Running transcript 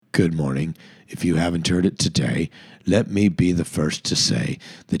Good morning. If you haven't heard it today, let me be the first to say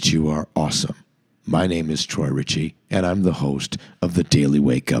that you are awesome. My name is Troy Ritchie, and I'm the host of the Daily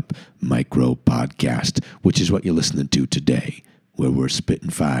Wake Up Micro Podcast, which is what you're listening to today, where we're spitting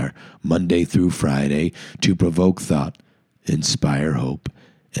fire Monday through Friday to provoke thought, inspire hope,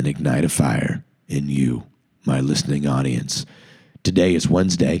 and ignite a fire in you, my listening audience. Today is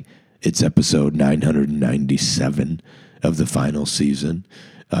Wednesday. It's episode 997 of the final season.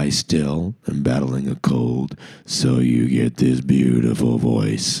 I still am battling a cold, so you get this beautiful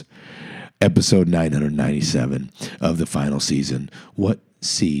voice. Episode 997 of the final season. What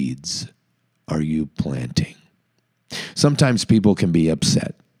seeds are you planting? Sometimes people can be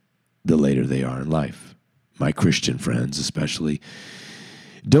upset the later they are in life. My Christian friends especially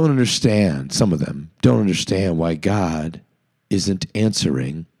don't understand, some of them don't understand why God isn't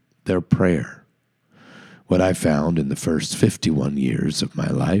answering their prayer. What I found in the first 51 years of my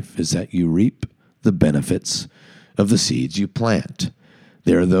life is that you reap the benefits of the seeds you plant.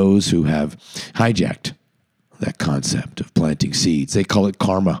 There are those who have hijacked that concept of planting seeds. They call it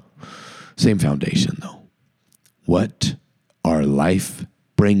karma. Same foundation, though. What our life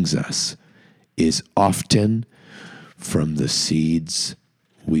brings us is often from the seeds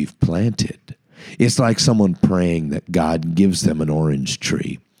we've planted. It's like someone praying that God gives them an orange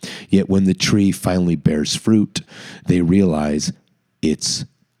tree. Yet when the tree finally bears fruit, they realize it's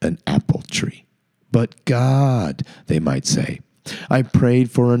an apple tree. But God, they might say, I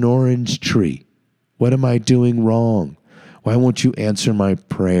prayed for an orange tree. What am I doing wrong? Why won't you answer my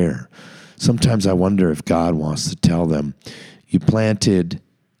prayer? Sometimes I wonder if God wants to tell them, you planted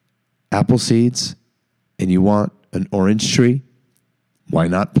apple seeds and you want an orange tree? Why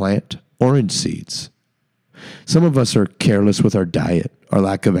not plant orange seeds? Some of us are careless with our diet, our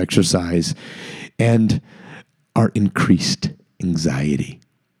lack of exercise, and our increased anxiety.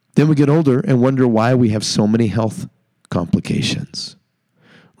 Then we get older and wonder why we have so many health complications.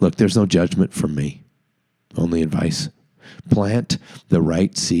 Look, there's no judgment from me, only advice. Plant the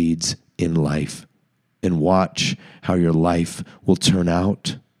right seeds in life and watch how your life will turn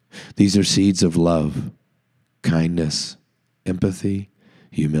out. These are seeds of love, kindness, empathy,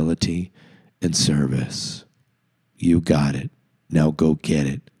 humility, and service. You got it. Now go get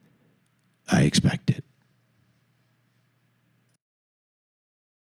it. I expect it.